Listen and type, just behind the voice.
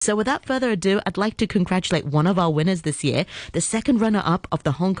So without further ado, I'd like to congratulate one of our winners this year. The second runner-up of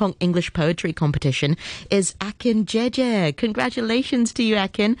the Hong Kong English Poetry Competition is Akin Jeje. Congratulations to you,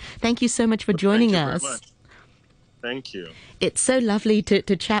 Akin. Thank you so much for joining us. Thank you very much. Thank you. It's so lovely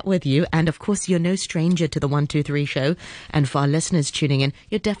to chat with you. And of course, you're no stranger to the 123 show. And for our listeners tuning in,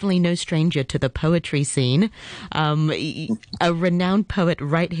 you're definitely no stranger to the poetry scene. A renowned poet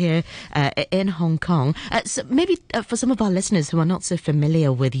right here in Hong Kong. So maybe for some of our listeners who are not so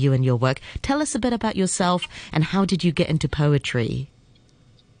familiar with you and your work, tell us a bit about yourself and how did you get into poetry?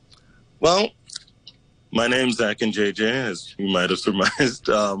 Well, my name's Akin JJ, as you might have surmised.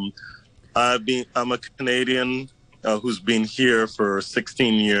 I'm a Canadian who's been here for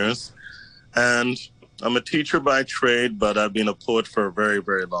 16 years. And I'm a teacher by trade, but I've been a poet for a very,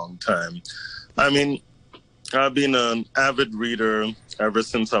 very long time. I mean, I've been an avid reader ever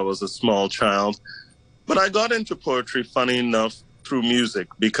since I was a small child. But I got into poetry, funny enough, through music,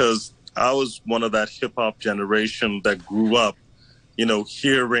 because I was one of that hip-hop generation that grew up,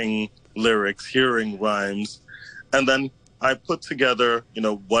 hearing lyrics, hearing rhymes. And then I put together,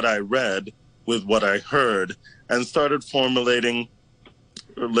 what I read with what I heard and started formulating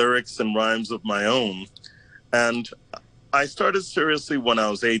lyrics and rhymes of my own. And I started seriously when I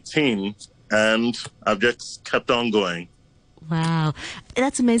was 18, and I've just kept on going. Wow,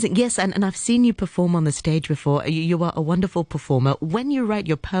 that's amazing. Yes, and I've seen you perform on the stage before. You are a wonderful performer. When you write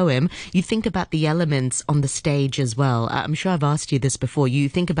your poem, you think about the elements on the stage as well. I'm sure I've asked you this before. You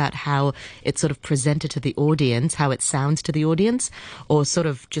think about how it's sort of presented to the audience, how it sounds to the audience, or sort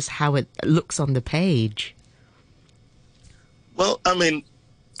of just how it looks on the page. Well, I mean,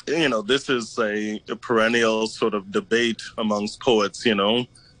 this is a perennial sort of debate amongst poets,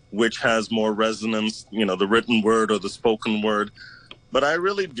 which has more resonance, the written word or the spoken word. But I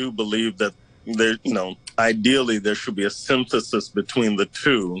really do believe that there, ideally there should be a synthesis between the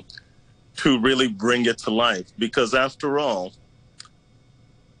two to really bring it to life. Because after all,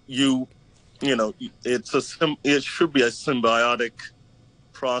 it should be a symbiotic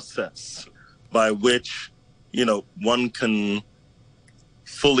process by which, one can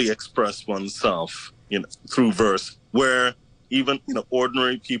fully express oneself, through verse, where even,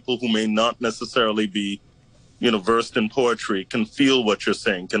 ordinary people who may not necessarily be, versed in poetry can feel what you're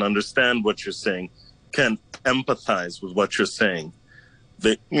saying, can understand what you're saying, can empathize with what you're saying.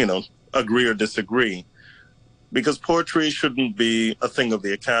 They, agree or disagree. Because poetry shouldn't be a thing of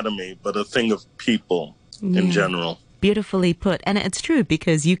the academy, but a thing of people in general. Beautifully put. And it's true,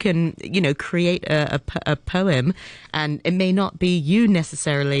 because you can, create a poem and it may not be you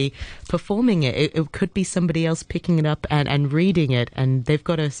necessarily performing it. It could be somebody else picking it up and reading it, and they've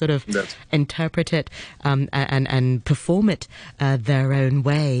got to sort of interpret it and perform it their own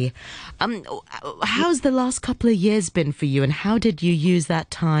way. How's the last couple of years been for you, and how did you use that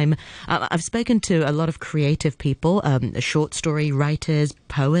time? I've spoken to a lot of creative people, short story writers,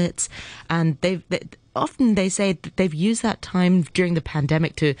 poets, and often they say that they've used that time during the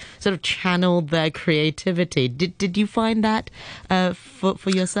pandemic to sort of channel their creativity. Did you find that for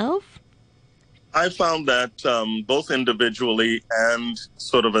yourself? I found that both individually and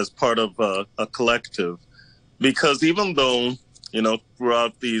sort of as part of a collective, because even though,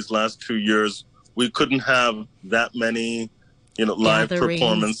 throughout these last 2 years, we couldn't have that many, live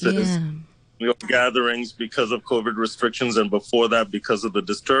performances, gatherings because of COVID restrictions, and before that because of the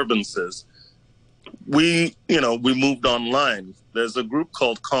disturbances. We moved online. There's a group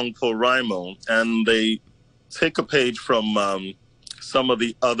called Kongpo Raimo, and they take a page from some of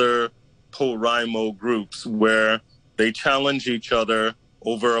the other Po Raimo groups where they challenge each other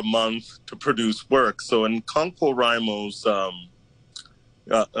over a month to produce work. So in Kongpo Raimo's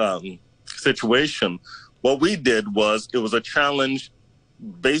situation, what we did was, it was a challenge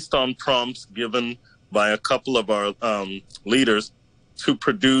based on prompts given by a couple of our leaders to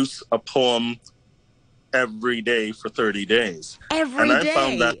produce a poem every day for 30 days. I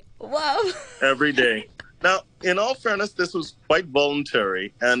found that wow. every day. Now, in all fairness, this was quite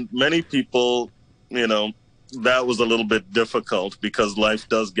voluntary, and many people, that was a little bit difficult because life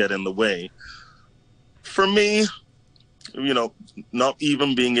does get in the way. For me, not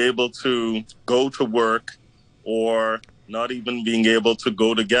even being able to go to work or not even being able to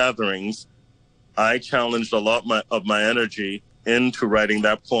go to gatherings, I challenged a lot of my energy into writing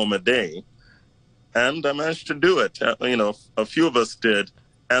that poem a day. And I managed to do it. A few of us did.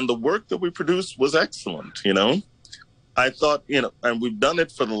 And the work that we produced was excellent, I thought, and we've done it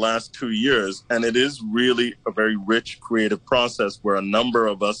for the last 2 years, and it is really a very rich creative process where a number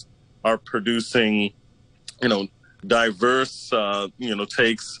of us are producing, diverse,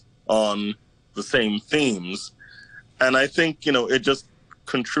 takes on the same themes. And I think, it just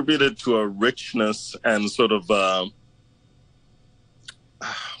contributed to a richness and sort of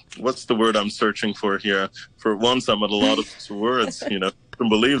what's the word I'm searching for here? For once, I'm at a lot of words, you know, I can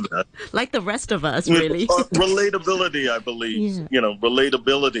believe that. Like the rest of us, really. Relatability, I believe, Yeah. you know,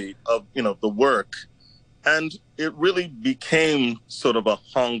 relatability of, you know, the work. And it really became sort of a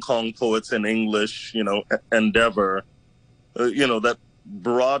Hong Kong poets in English, you know, endeavor, you know, that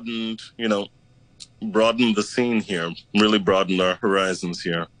broadened the scene here, really broadened our horizons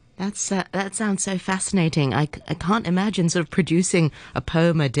here. That sounds so fascinating. I can't imagine sort of producing a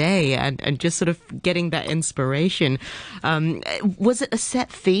poem a day and just sort of getting that inspiration. Was it a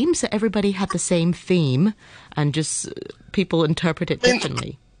set theme? So everybody had the same theme and just people interpret it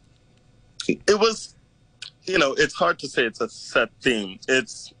differently? It was, you know, it's hard to say it's a set theme.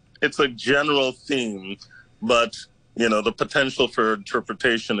 It's a general theme, but you know, the potential for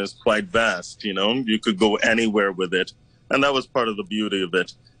interpretation is quite vast. You know, you could go anywhere with it, and that was part of the beauty of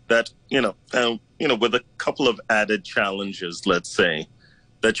it. That you know, with a couple of added challenges, let's say,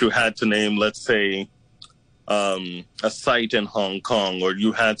 that you had to name, let's say, a site in Hong Kong, or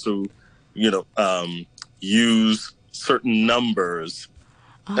you had to, use certain numbers,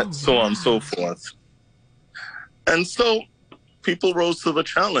 and so on and so forth. And so people rose to the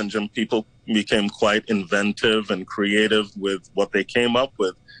challenge, and people became quite inventive and creative with what they came up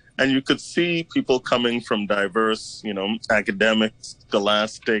with. And you could see people coming from diverse, academic,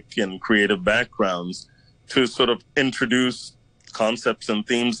 scholastic, and creative backgrounds to sort of introduce concepts and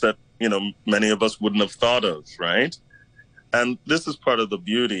themes that, many of us wouldn't have thought of, right? And this is part of the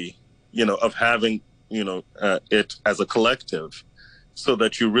beauty, of having, it as a collective, so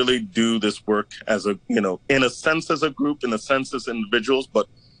that you really do this work as a, in a sense as a group, in a sense as individuals, but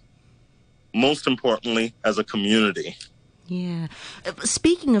most importantly, as a community. Yeah.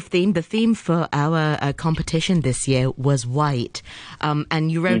 Speaking of theme, the theme for our competition this year was white.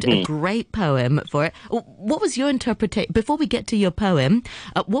 And you wrote a great poem for it. What was your interpretation, before we get to your poem,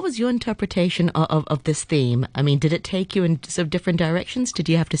 what was your interpretation of this theme? I mean, did it take you in sort of different directions? Did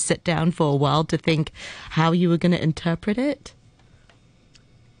you have to sit down for a while to think how you were going to interpret it?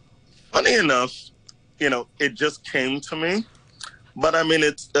 Funny enough, it just came to me. But I mean,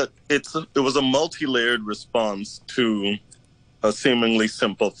 it was a multi-layered response to a seemingly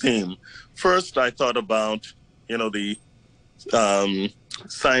simple theme. First, I thought about, the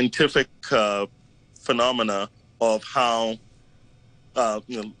scientific phenomena of how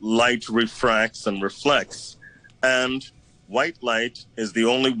light refracts and reflects. And white light is the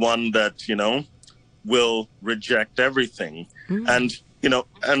only one that, will reject everything. And,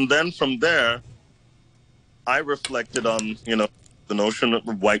 and then from there, I reflected on, the notion of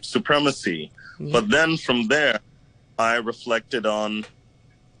white supremacy. Yeah. But then from there, I reflected on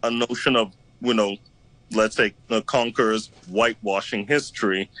a notion of, let's say, Conqueror's whitewashing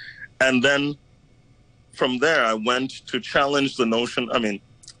history. And then from there, I went to challenge the notion. I mean,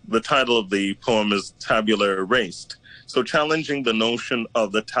 the title of the poem is Tabula Erased. So challenging the notion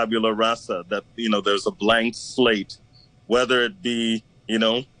of the tabula rasa, that, there's a blank slate, whether it be,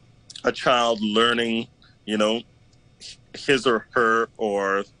 a child learning, his or her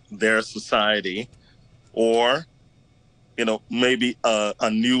or their society, or maybe a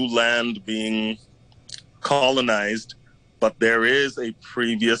new land being colonized, but there is a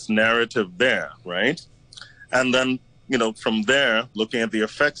previous narrative there, right? And then, from there, looking at the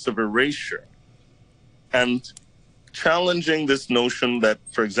effects of erasure and challenging this notion that,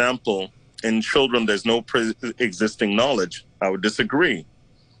 for example, in children, there's no pre-existing knowledge. I would disagree.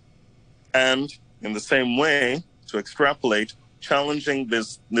 And in the same way, to extrapolate, challenging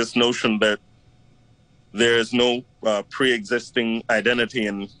this notion that there's no pre-existing identity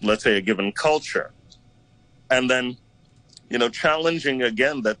in, let's say, a given culture. And then, challenging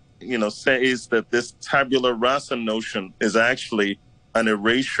again that, says that this tabula rasa notion is actually an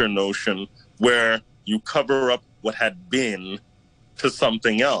erasure notion where you cover up what had been to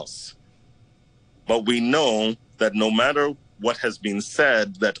something else. But we know that no matter what has been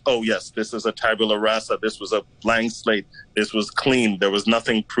said, that, oh, yes, this is a tabula rasa, this was a blank slate, this was clean, there was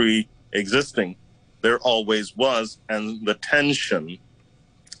nothing pre-existing. There always was, and the tension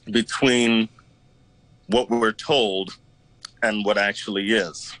between what we're told and what actually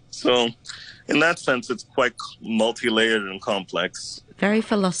is. So in that sense, it's quite multi-layered and complex. Very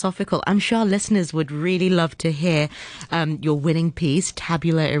philosophical. I'm sure listeners would really love to hear your winning piece,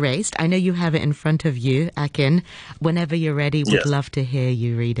 Tabula Erased. I know you have it in front of you, Akin. Whenever you're ready, would love to hear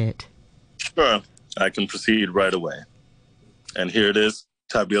you read it. Sure. I can proceed right away. And here it is,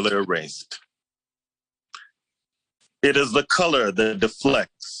 Tabula Erased. It is the color that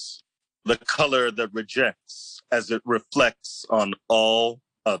deflects, the color that rejects, as it reflects on all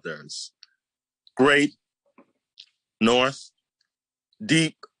others. Great, north,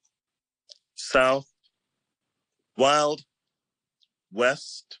 deep, south, wild,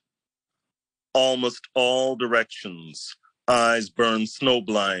 west, almost all directions. Eyes burn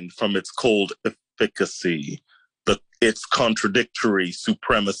snowblind from its cold efficacy, its contradictory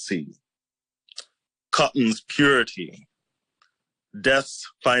supremacy. Cotton's purity, death's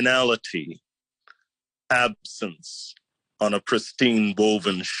finality, absence on a pristine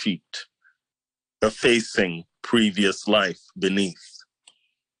woven sheet, effacing previous life beneath.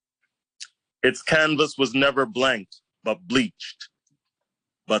 Its canvas was never blank, but bleached.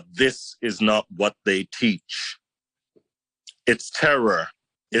 But this is not what they teach. Its terror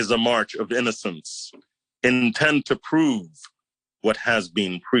is a march of innocence, intent to prove what has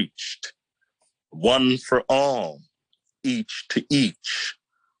been preached. One for all, each to each.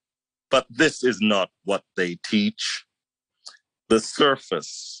 But this is not what they teach. The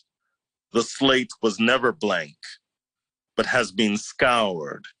surface, the slate was never blank, but has been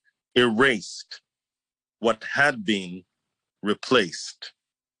scoured, erased, what had been replaced.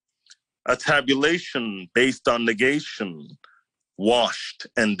 A tabulation based on negation, washed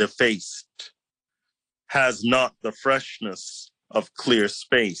and defaced, has not the freshness of clear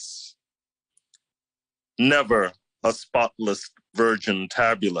space. Never a spotless virgin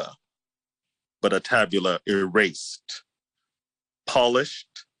tabula, but a tabula erased,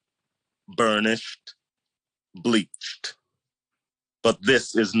 polished, burnished, bleached. But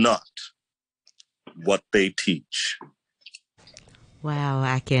this is not what they teach. Wow,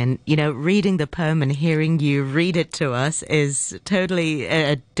 Akin. You know, reading the poem and hearing you read it to us is totally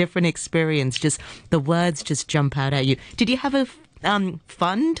a different experience. Just the words just jump out at you. Did you have a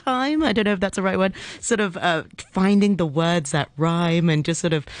fun time? I don't know if that's the right word. Sort of finding the words that rhyme and just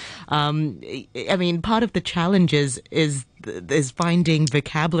sort of, I mean, part of the challenge is finding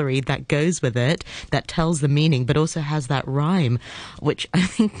vocabulary that goes with it, that tells the meaning, but also has that rhyme, which I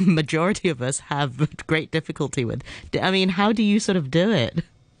think the majority of us have great difficulty with. I mean, how do you sort of do it?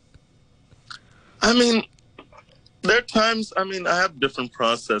 I mean, there are times, I have different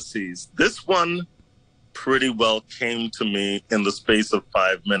processes. This one pretty well came to me in the space of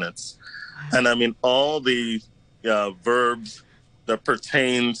 5 minutes. And all the verbs that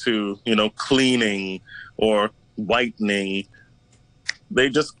pertain to, cleaning or whitening, they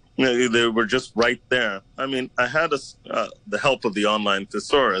were just right there. I had the help of the online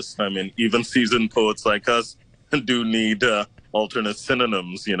thesaurus. Even seasoned poets like us do need alternate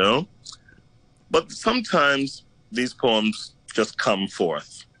synonyms, But sometimes these poems just come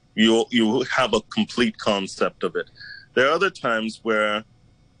forth. You have a complete concept of it. There are other times where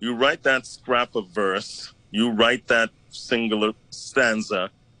you write that scrap of verse, you write that singular stanza,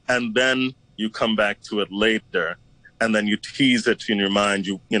 and then you come back to it later, and then you tease it in your mind,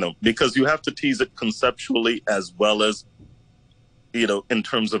 because you have to tease it conceptually as well as, in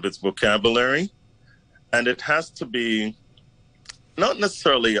terms of its vocabulary. And it has to be not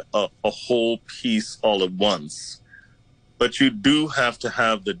necessarily a whole piece all at once, but you do have to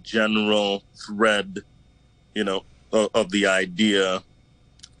have the general thread, of the idea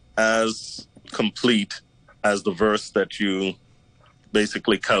as complete as the verse that you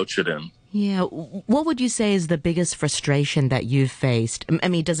basically couch it in. Yeah. What would you say is the biggest frustration that you've faced? I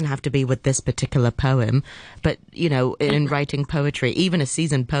mean, it doesn't have to be with this particular poem, but, in writing poetry, even a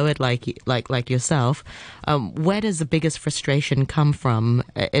seasoned poet like yourself, where does the biggest frustration come from?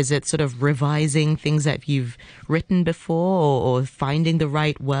 Is it sort of revising things that you've written before or finding the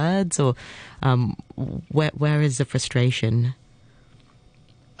right words, or where is the frustration?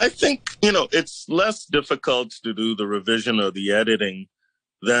 I think, it's less difficult to do the revision or the editing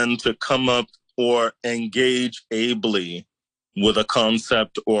than to come up or engage ably with a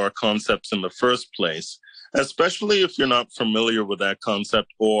concept or concepts in the first place, especially if you're not familiar with that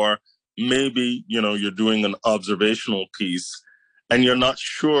concept, or maybe, you're doing an observational piece and you're not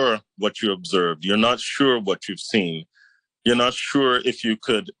sure what you observed. You're not sure what you've seen. You're not sure if you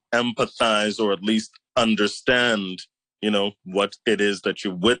could empathize or at least understand, what it is that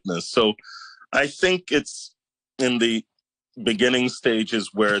you witnessed. So I think it's in the beginning stages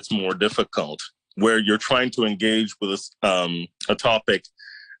where it's more difficult, where you're trying to engage with a topic,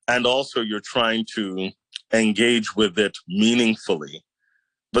 and also you're trying to engage with it meaningfully.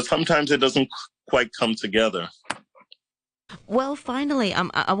 But sometimes it doesn't quite come together. Well, finally,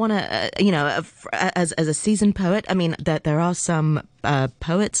 I want to, as a seasoned poet, I mean, that there are some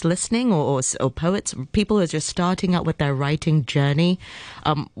poets listening, or poets, people who are just starting out with their writing journey.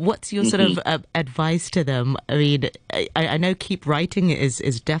 What's your sort Hmm. of advice to them? I mean, I know keep writing is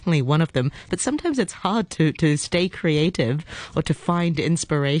definitely one of them, but sometimes it's hard to stay creative or to find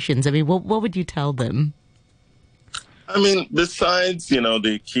inspirations. I mean, what would you tell them? I mean, besides,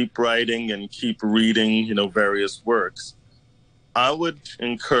 they keep writing and keep reading, various works, I would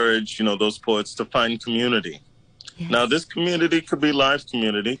encourage, those poets to find community. Now, Yes. this community could be live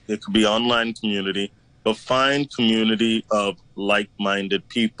community, it could be online community, but find community of like-minded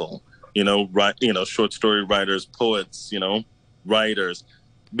people, short story writers, poets, writers,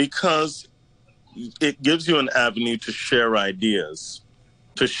 because it gives you an avenue to share ideas,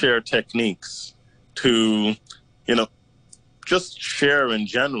 to share techniques, to, you know, just share in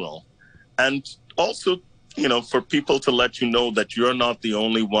general. And also, for people to let you know that you're not the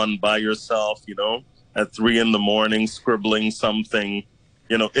only one by yourself, at 3 in the morning scribbling something.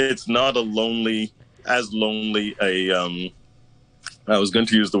 It's not as lonely I was going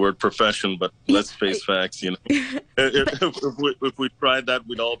to use the word profession, but Yeah. let's face facts, But if we tried that,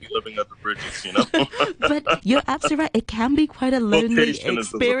 we'd all be living under bridges. but you're absolutely right. It can be quite a lonely Vocation is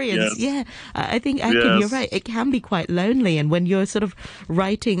the word. experience. Yes. Yeah, I think Akin, you're right. Yes. It can be quite lonely, and when you're sort of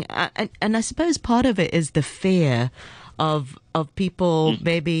writing, and I suppose part of it is the fear of people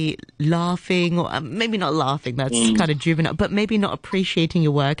maybe laughing, or maybe not laughing. That's Mm. kind of juvenile, but maybe not appreciating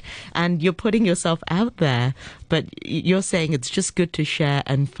your work, and you're putting yourself out there. But you're saying it's just good to share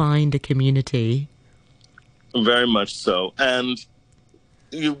and find a community. Very much so. And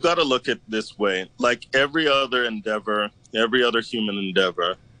you've got to look at it this way, like every other endeavor, every other human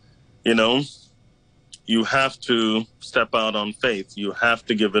endeavor, you know you have to step out on faith, you have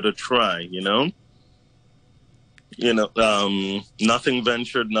to give it a try. Nothing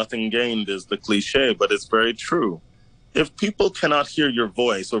ventured, nothing gained is the cliche, but it's very true. If people cannot hear your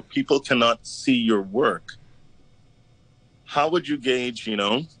voice, or people cannot see your work, how would you gauge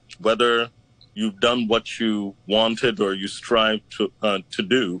whether you've done what you wanted or you strive to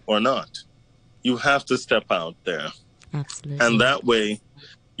do or not? You have to step out there. And Absolutely. that way,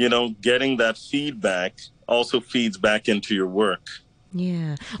 getting that feedback also feeds back into your work.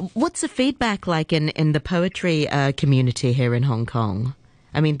 Yeah. What's the feedback like in the poetry community here in Hong Kong?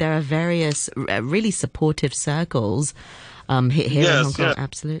 I mean, there are various really supportive circles here in Hong Yes, Kong. yeah.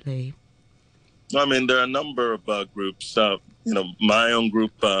 Absolutely. I mean, there are a number of groups. My own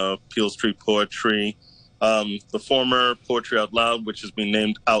group, Peel Street Poetry, the former Poetry Out Loud, which has been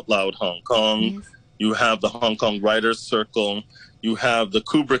named Out Loud Hong Kong. Yes. You have the Hong Kong Writers Circle. You have the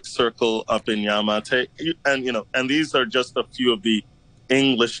Kubrick Circle up in Yamate, and these are just a few of the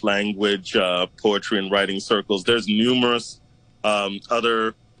English language poetry and writing circles. There's numerous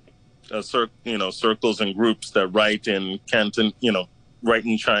other circles and groups that write in Canton, write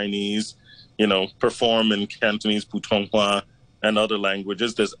in Chinese, perform in Cantonese, Putonghua, and other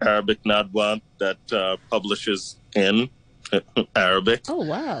languages. There's Arabic Nadwa that publishes in Arabic. Oh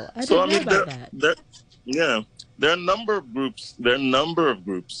wow! I So I didn't know mean, about that. yeah, there are a number of groups. There are a number of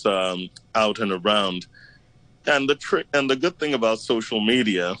groups out and around. And the good thing about social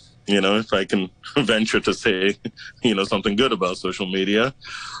media, if I can venture to say, something good about social media,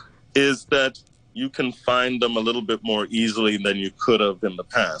 is that you can find them a little bit more easily than you could have in the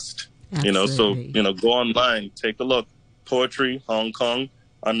past. So Absolutely. go online, take a look. Poetry Hong Kong,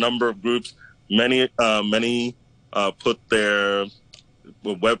 a number of groups. Many put their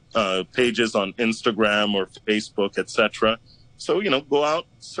web pages on Instagram or Facebook, etc. So go out,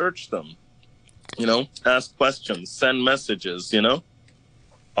 search them. Ask questions, send messages.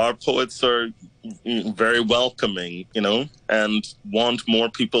 Our poets are very welcoming, and want more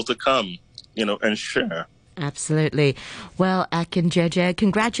people to come, and share. Absolutely. Well, Akin Jeje,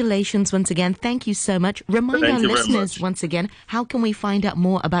 congratulations once again. Thank you so much. Remind our Thank you very listeners much. once again, how can we find out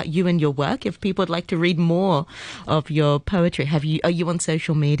more about you and your work? If people would like to read more of your poetry, are you on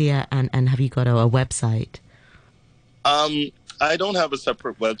social media, and have you got a website? I don't have a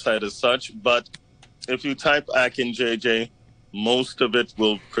separate website as such, but if you type Akin JJ, most of it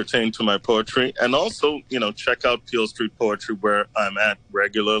will pertain to my poetry. And also, check out Peel Street Poetry, where I'm at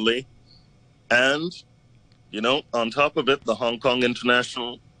regularly. And, on top of it, the Hong Kong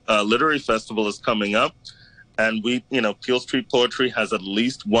International Literary Festival is coming up. And Peel Street Poetry has at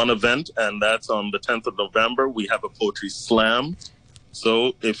least one event, and that's on the 10th of November. We have a poetry slam.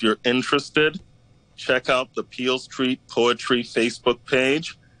 So if you're interested, check out the Peel Street Poetry Facebook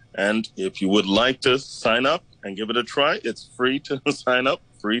page. And if you would like to sign up and give it a try, it's free to sign up,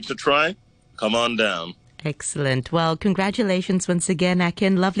 free to try. Come on down. Excellent. Well, congratulations once again,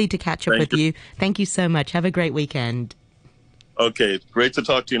 Akin. Lovely to catch up with you. Thank you so much. Have a great weekend. Okay. Great to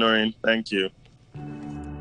talk to you, Noreen. Thank you.